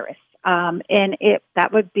coronavirus, and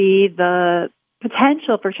that would be the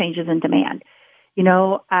potential for changes in demand.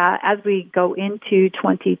 As we go into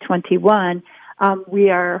 2021, we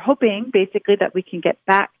are hoping basically that we can get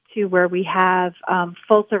back to where we have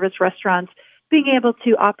full-service restaurants being able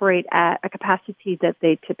to operate at a capacity that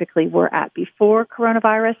they typically were at before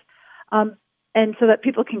coronavirus, and so that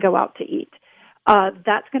people can go out to eat.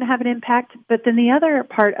 That's going to have an impact. But then the other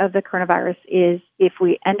part of the coronavirus is if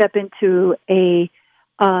we end up into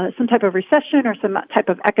some type of recession or some type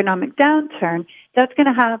of economic downturn, that's going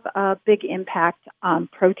to have a big impact on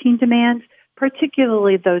protein demands,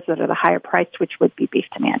 particularly those that are the higher priced, which would be beef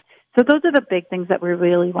demand. So those are the big things that we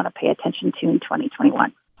really want to pay attention to in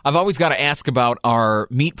 2021. I've always got to ask about our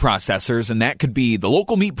meat processors, and that could be the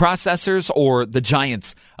local meat processors or the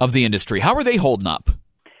giants of the industry. How are they holding up?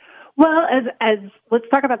 Well, as let's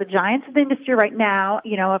talk about the giants of the industry right now.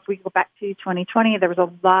 If we go back to 2020, there was a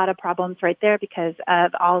lot of problems right there because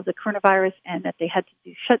of all of the coronavirus and that they had to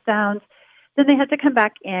do shutdowns. Then they had to come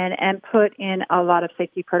back in and put in a lot of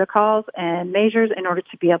safety protocols and measures in order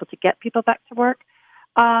to be able to get people back to work.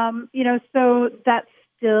 So that's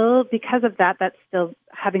still, because of that, that's still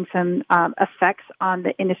having some effects on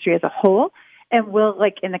the industry as a whole. And we'll,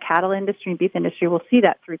 like in the cattle industry and beef industry, we'll see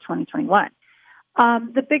that through 2021.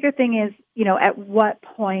 The bigger thing is, at what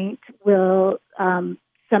point will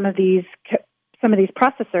some of these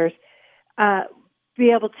processors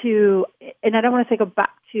be able to, and I don't want to say go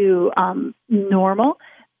back to normal,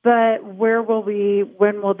 but when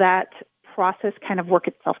will that process kind of work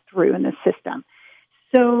itself through in the system?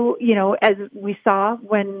 So, as we saw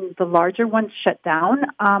when the larger ones shut down,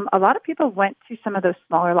 a lot of people went to some of those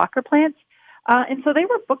smaller locker plants. And so they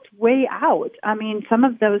were booked way out. I mean, some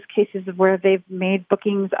of those cases where they've made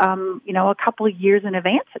bookings, a couple of years in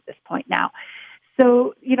advance at this point now.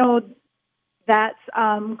 So, that's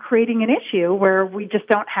creating an issue where we just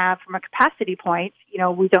don't have, from a capacity point,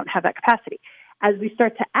 we don't have that capacity. As we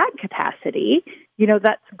start to add capacity,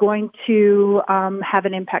 that's going to have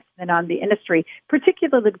an impact then on the industry,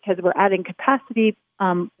 particularly because we're adding capacity.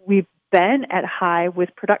 We've been at high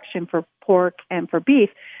with production for pork and for beef.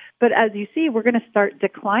 But as you see, we're going to start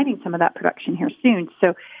declining some of that production here soon.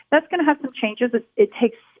 So that's going to have some changes. It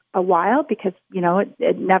takes a while because,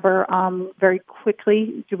 it never very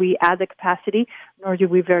quickly do we add the capacity, nor do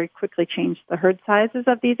we very quickly change the herd sizes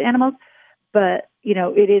of these animals. But,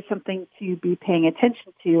 it is something to be paying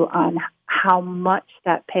attention to on how much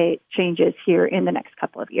that changes here in the next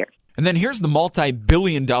couple of years. And then here's the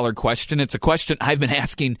multi-billion-dollar question. It's a question I've been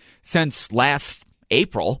asking since last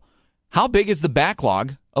April. How big is the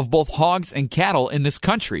backlog of both hogs and cattle in this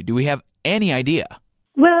country? Do we have any idea?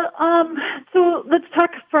 Well, so let's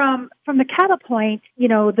talk from the cattle point.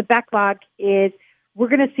 The backlog is we're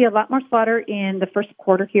going to see a lot more slaughter in the first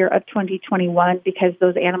quarter here of 2021 because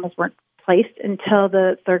those animals weren't placed until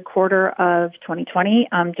the third quarter of 2020,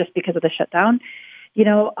 just because of the shutdown.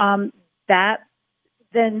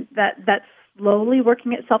 That's slowly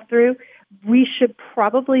working itself through. We should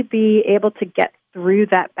probably be able to get through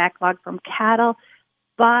that backlog from cattle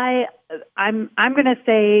by, I'm going to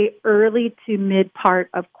say, early to mid part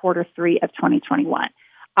of quarter 3 of 2021.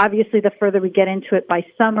 Obviously, the further we get into it by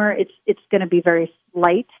summer, it's going to be very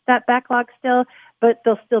light, that backlog still, but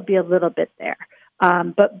there'll still be a little bit there.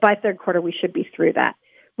 But by third quarter, we should be through that.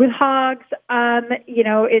 With hogs,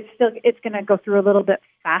 it's going to go through a little bit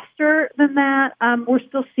faster than that. We're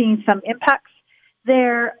still seeing some impacts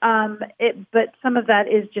there, but some of that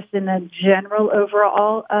is just in the general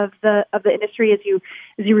overall of the industry. As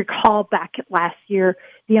you recall back last year,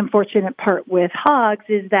 the unfortunate part with hogs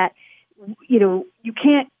is that you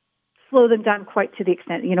can't slow them down quite to the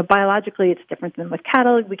extent, biologically it's different than with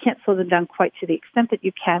cattle. We can't slow them down quite to the extent that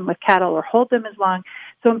you can with cattle or hold them as long.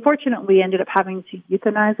 So unfortunately, we ended up having to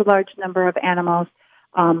euthanize a large number of animals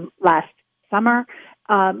last summer.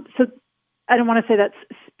 So I don't want to say that's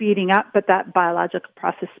speeding up, but that biological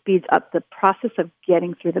process speeds up the process of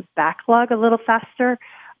getting through the backlog a little faster.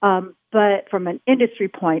 But from an industry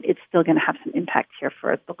point, it's still going to have some impact here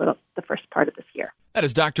for the first part of this year. That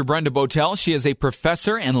is Dr. Brenda Botel. She is a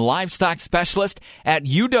professor and livestock specialist at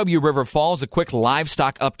UW River Falls. A quick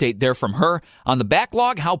livestock update there from her on the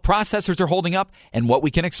backlog, how processors are holding up, and what we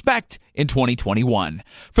can expect in 2021.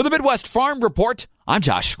 For the Midwest Farm Report, I'm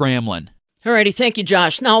Josh Scramlin. All righty, thank you,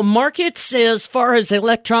 Josh. Now, markets, as far as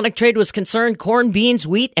electronic trade was concerned, corn, beans,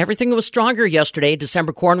 wheat, everything was stronger yesterday.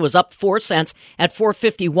 December corn was up 4 cents at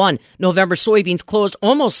 $4.51. November soybeans closed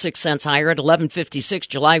almost 6 cents higher at $11.56.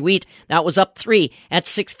 July wheat, that was up 3 at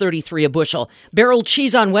 $6.33 a bushel. Barrel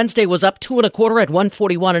cheese on Wednesday was up 2 1/4 at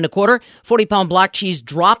 $1.41 1/4. 40-pound block cheese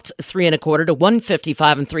dropped 3 1/4 to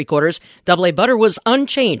 $1.55 3/4. Double A butter was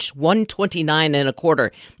unchanged, $1.29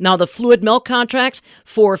 1/4. Now, the fluid milk contracts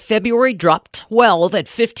for February dropped 12 at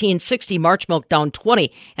 $15.60. March milk down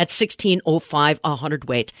 20 at $16.05 a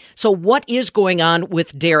hundredweight. So what is going on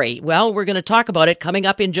with dairy? Well, we're going to talk about it coming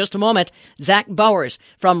up in just a moment. Zach Bowers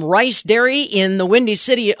from Rice Dairy in the Windy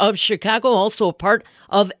City of Chicago, also a part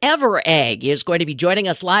of EverAg, is going to be joining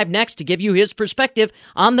us live next to give you his perspective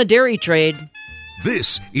on the dairy trade.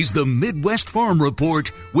 This is the Midwest Farm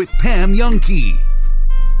Report with Pam Youngkey.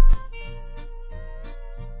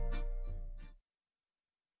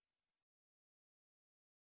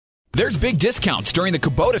 There's big discounts during the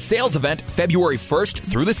Kubota sales event February 1st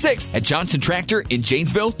through the 6th at Johnson Tractor in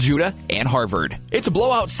Janesville, Judah, and Harvard. It's a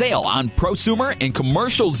blowout sale on prosumer and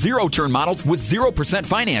commercial zero-turn models with 0%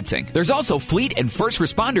 financing. There's also fleet and first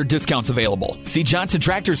responder discounts available. See Johnson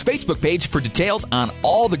Tractor's Facebook page for details on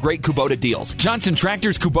all the great Kubota deals. Johnson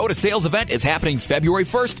Tractor's Kubota sales event is happening February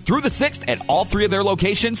 1st through the 6th at all 3 of their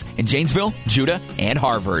locations in Janesville, Judah, and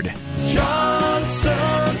Harvard.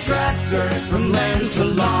 Johnson Tractor, from land to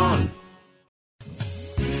lawn.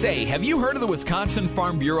 Say, have you heard of the Wisconsin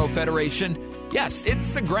Farm Bureau Federation? Yes,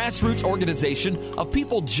 it's a grassroots organization of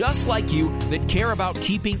people just like you that care about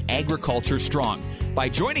keeping agriculture strong. By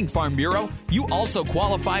joining Farm Bureau, you also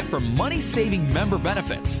qualify for money-saving member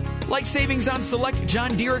benefits, like savings on select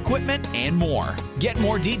John Deere equipment and more. Get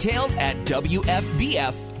more details at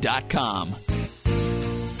WFBF.com.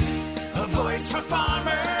 A voice for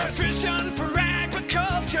farmers, a vision for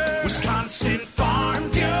agriculture. Wisconsin Farm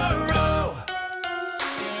Bureau.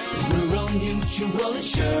 Rural Mutual Mutual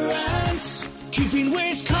Insurance, keeping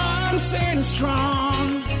Wisconsin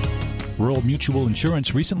strong. Rural Mutual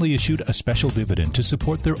Insurance recently issued a special dividend to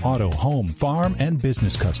support their auto, home, farm, and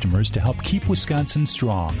business customers to help keep Wisconsin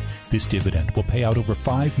strong. This dividend will pay out over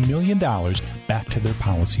 $5 million back to their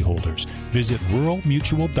policyholders. Visit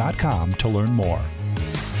ruralmutual.com to learn more.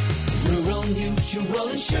 Rural Mutual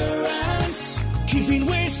Insurance, keeping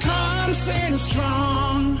Wisconsin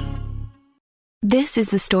strong. This is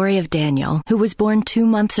the story of Daniel, who was born 2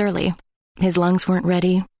 months early. His lungs weren't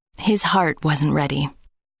ready. His heart wasn't ready.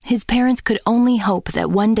 His parents could only hope that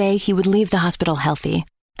one day he would leave the hospital healthy,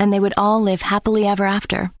 and they would all live happily ever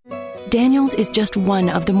after. Daniel's is just one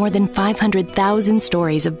of the more than 500,000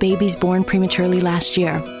 stories of babies born prematurely last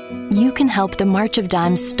year. You can help the March of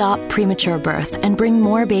Dimes stop premature birth and bring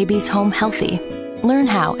more babies home healthy. Learn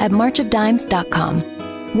how at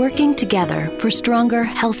marchofdimes.com. Working together for stronger,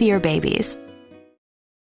 healthier babies.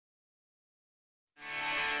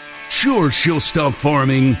 Sure, she'll stop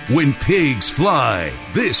farming when pigs fly.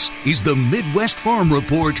 This is the Midwest Farm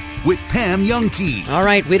Report with Pam Youngkey. All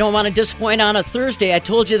right, we don't want to disappoint on a Thursday. I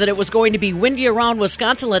told you that it was going to be windy around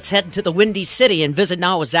Wisconsin. Let's head to the Windy City and visit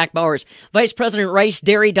now with Zach Bowers, Vice President Rice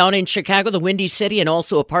Dairy down in Chicago, the Windy City, and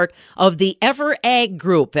also a part of the Ever Ag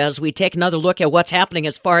Group as we take another look at what's happening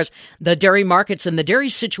as far as the dairy markets and the dairy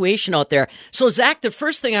situation out there. So, Zach, the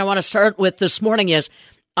first thing I want to start with this morning is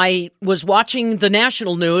I was watching the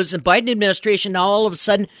national news, and Biden administration now all of a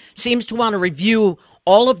sudden seems to want to review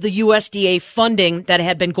all of the USDA funding that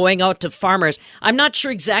had been going out to farmers. I'm not sure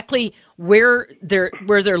exactly where they're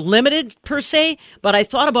limited per se, but I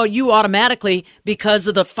thought about you automatically because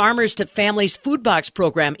of the Farmers to Families Food Box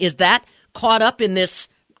program. Is that caught up in this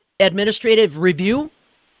administrative review?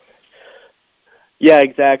 Yeah,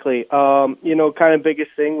 exactly. Kind of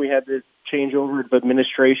biggest thing, we had this changeover of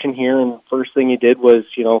administration here, and the first thing he did was,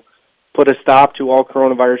 put a stop to all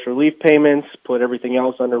coronavirus relief payments, put everything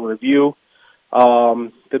else under review.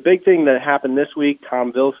 The big thing that happened this week,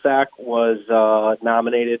 Tom Vilsack was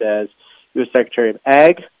nominated as U.S. Secretary of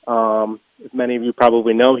Ag. As many of you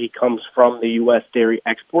probably know, he comes from the U.S. Dairy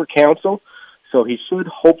Export Council, so he should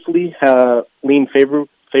hopefully lean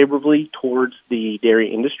favorably towards the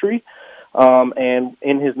dairy industry. And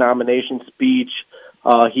in his nomination speech,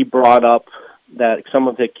 he brought up that some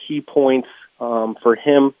of the key points for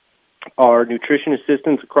him are nutrition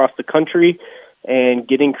assistance across the country and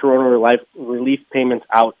getting corona relief payments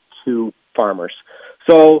out to farmers.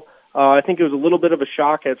 So I think it was a little bit of a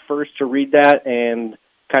shock at first to read that and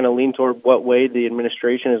kind of lean toward what way the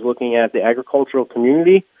administration is looking at the agricultural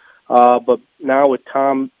community. But now with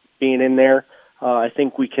Tom being in there, I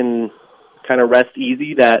think we can kind of rest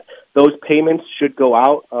easy that those payments should go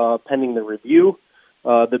out pending the review.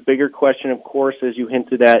 The bigger question, of course, as you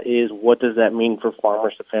hinted at, is what does that mean for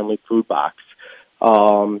Farmers to Family Food Box?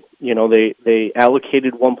 They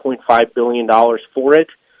allocated $1.5 billion for it.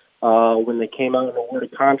 When they came out and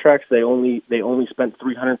awarded contracts, they only spent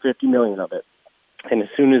 $350 million of it. And as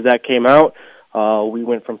soon as that came out, we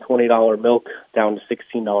went from $20 milk down to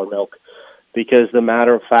 $16 milk, because the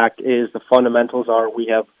matter of fact is the fundamentals are we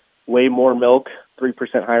have way more milk, 3%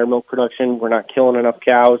 higher milk production. We're not killing enough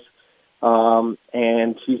cows.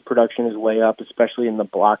 And cheese production is way up, especially in the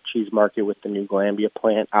block cheese market with the new Glanbia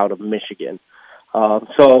plant out of Michigan.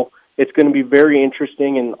 So it's going to be very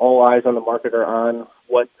interesting, and all eyes on the market are on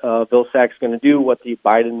what Vilsack's going to do, what the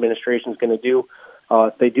Biden administration is going to do.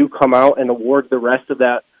 If they do come out and award the rest of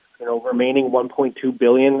that, remaining $1.2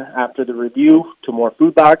 billion after the review to more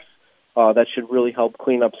food box, that should really help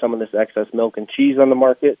clean up some of this excess milk and cheese on the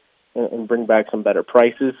market and bring back some better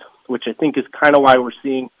prices, which I think is kind of why you're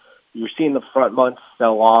seeing the front months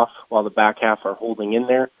sell off while the back half are holding in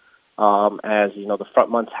there. As the front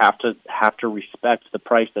months have to respect the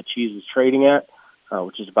price that cheese is trading at,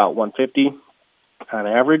 which is about $150 on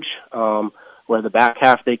average. Where the back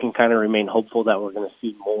half they can kind of remain hopeful that we're going to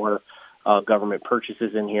see more government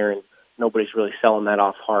purchases in here, and nobody's really selling that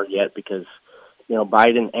off hard yet because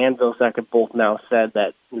Biden and Vilsack have both now said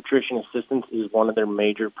that nutrition assistance is one of their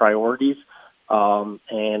major priorities. And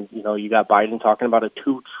you got Biden talking about a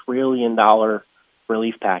 $2 trillion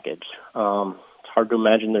relief package. It's hard to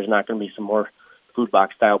imagine there's not going to be some more food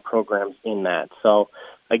box style programs in that. So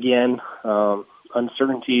again,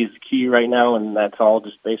 uncertainty is key right now, and that's all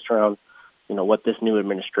just based around what this new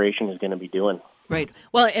administration is going to be doing. Right.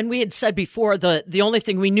 Well, and we had said before, the only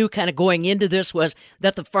thing we knew kind of going into this was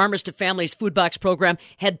that the Farmers to Families Food Box program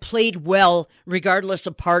had played well, regardless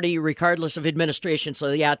of party, regardless of administration. So,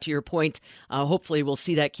 yeah, to your point, hopefully we'll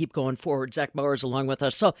see that keep going forward. Zach Bowers along with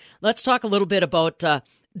us. So let's talk a little bit about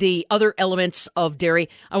the other elements of dairy,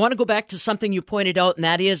 I want to go back to something you pointed out, and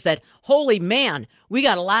that is that, holy man, we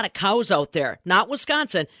got a lot of cows out there. Not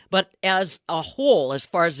Wisconsin, but as a whole, as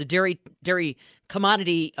far as the dairy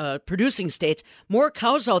commodity producing states, more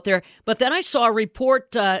cows out there. But then I saw a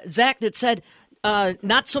report, Zach, that said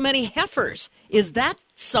not so many heifers. Is that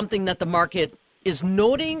something that the market is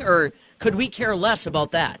noting, or could we care less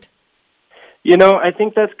about that? I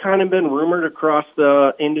think that's kind of been rumored across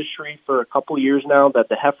the industry for a couple years now that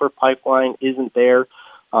the heifer pipeline isn't there.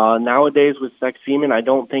 Nowadays with sex semen, I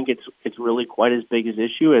don't think it's really quite as big an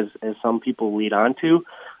issue as some people lead on to.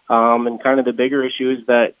 And kind of the bigger issue is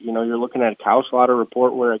that, you're looking at a cow slaughter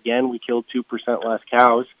report where, again, we killed 2% less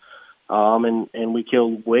cows, and we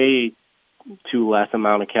killed way too less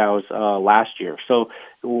amount of cows last year. So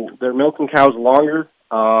they're milking cows longer.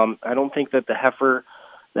 I don't think that the heifer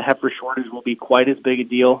shortage will be quite as big a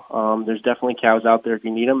deal. There's definitely cows out there if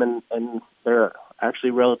you need them, and they're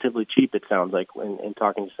actually relatively cheap, it sounds like, in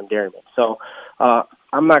talking to some dairymen. So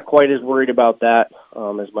I'm not quite as worried about that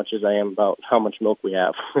as much as I am about how much milk we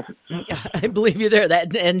have. I believe you there.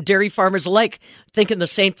 That and dairy farmers alike thinking the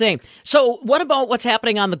same thing. So what about what's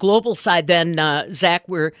happening on the global side then, Zach?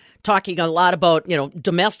 We're talking a lot about,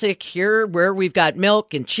 domestic here where we've got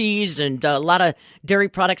milk and cheese and a lot of dairy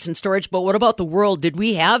products in storage. But what about the world? Did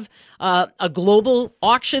we have a global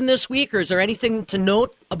auction this week, or is there anything to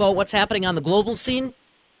note about what's happening on the global scene?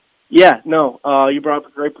 Yeah, no, you brought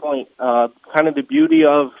up a great point. Kind of the beauty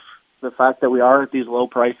of the fact that we are at these low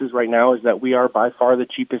prices right now is that we are by far the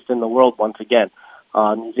cheapest in the world once again.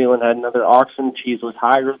 New Zealand had another auction. Cheese was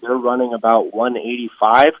higher. They're running about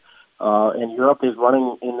 $185. And Europe is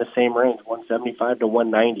running in the same range, $175 to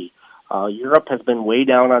 $190. Europe has been way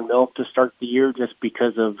down on milk to start the year just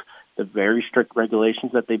because of the very strict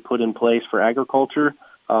regulations that they put in place for agriculture,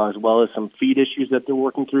 as well as some feed issues that they're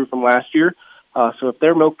working through from last year. So if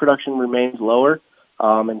their milk production remains lower,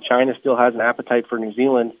 and China still has an appetite for New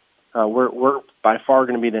Zealand, we're by far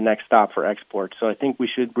going to be the next stop for exports. So I think we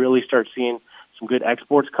should really start seeing some good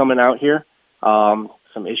exports coming out here.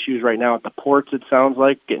 Some issues right now at the ports, it sounds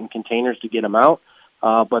like, getting containers to get them out.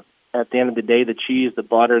 But at the end of the day, the cheese, the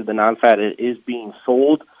butter, the non-fat, it is being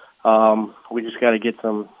sold. We just got to get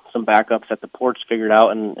some backups at the ports figured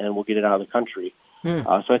out, and we'll get it out of the country.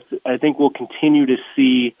 So I think we'll continue to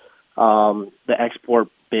see the export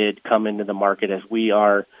bid come into the market as we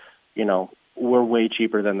are, we're way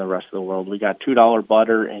cheaper than the rest of the world. We got $2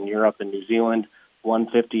 butter in Europe and New Zealand,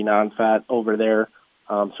 $1.50 non-fat over there.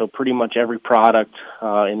 So pretty much every product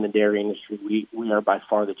in the dairy industry, we are by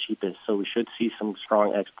far the cheapest. So we should see some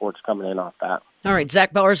strong exports coming in off that. All right,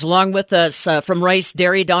 Zach Bowers along with us from Rice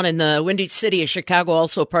Dairy down in the Windy City of Chicago,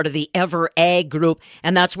 also part of the Ever Ag Group.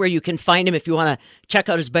 And that's where you can find him if you want to check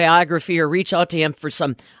out his biography or reach out to him for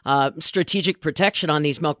some strategic protection on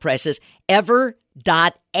these milk prices.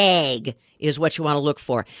 Ever.ag is what you want to look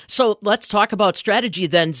for. So let's talk about strategy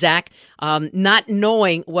then, Zach. Not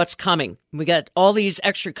knowing what's coming. We got all these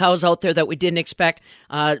extra cows out there that we didn't expect.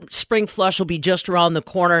 Spring flush will be just around the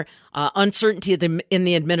corner. Uncertainty in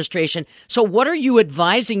the administration. So what are you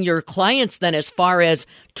advising your clients then as far as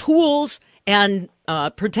tools and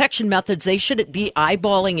protection methods they should be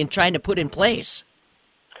eyeballing and trying to put in place?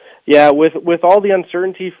 Yeah, with all the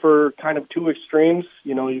uncertainty for kind of two extremes,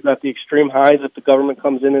 you've got the extreme highs if the government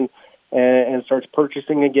comes in and starts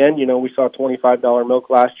purchasing again. We saw $25 milk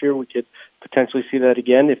last year. We could potentially see that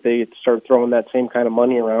again if they start throwing that same kind of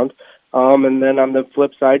money around. And then on the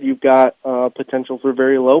flip side, you've got potential for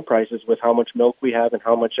very low prices with how much milk we have and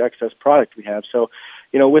how much excess product we have. So,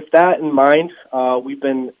 with that in mind, we've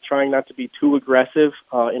been trying not to be too aggressive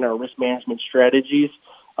in our risk management strategies,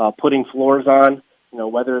 putting floors on,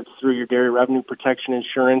 whether it's through your dairy revenue protection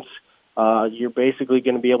insurance. You're basically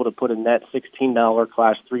going to be able to put a net $16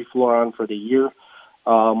 Class 3 floor on for the year.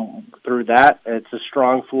 Through that, it's a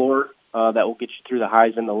strong floor that will get you through the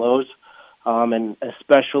highs and the lows. And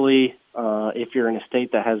especially if you're in a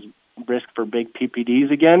state that has risk for big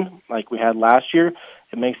PPDs again, like we had last year,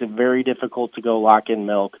 it makes it very difficult to go lock in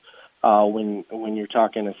milk when you're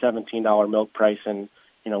talking a $17 milk price. And,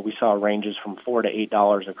 we saw ranges from $4 to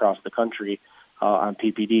 $8 across the country on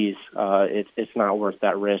PPDs. It's not worth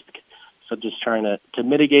that risk. So just trying to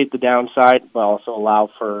mitigate the downside, but also allow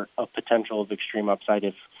for a potential of extreme upside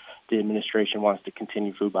if the administration wants to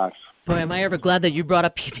continue food banks. Boy, am I ever glad that you brought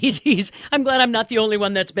up PPDs. I'm glad I'm not the only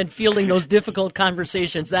one that's been fielding those difficult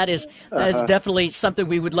conversations. That is definitely something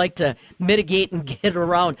we would like to mitigate and get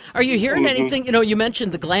around. Are you hearing anything? You know, you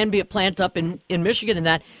mentioned the Glanbia plant up in Michigan and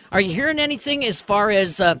that. Are you hearing anything as far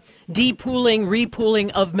as de-pooling, re-pooling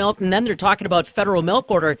of milk? And then they're talking about federal milk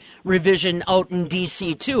order revision out in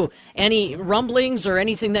D.C. too. Any rumblings or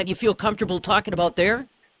anything that you feel comfortable talking about there?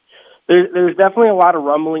 There's definitely a lot of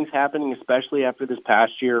rumblings happening, especially after this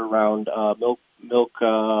past year around milk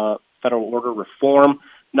federal order reform.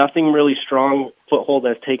 Nothing really strong foothold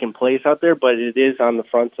has taken place out there, but it is on the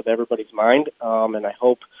fronts of everybody's mind. And I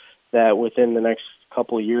hope that within the next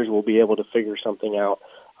couple of years we'll be able to figure something out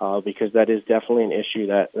because that is definitely an issue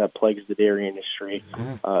that plagues the dairy industry,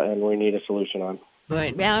 and we need a solution on.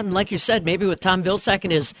 Right, yeah, and like you said, maybe with Tom Vilsack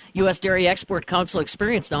and his U.S. Dairy Export Council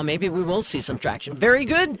experience now, maybe we will see some traction. Very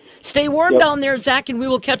good. Stay warm down there, Zach, and we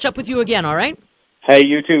will catch up with you again, all right? Hey,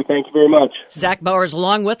 you too. Thank you very much. Zach Bowers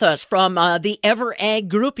along with us from the EverAg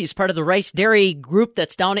Group. He's part of the Rice Dairy Group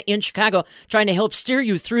that's down in Chicago, trying to help steer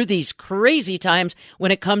you through these crazy times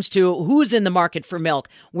when it comes to who's in the market for milk,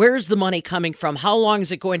 where's the money coming from, how long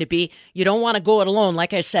is it going to be. You don't want to go it alone.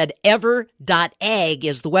 Like I said, ever.ag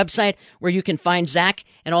is the website where you can find Zach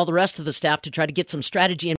and all the rest of the staff to try to get some strategy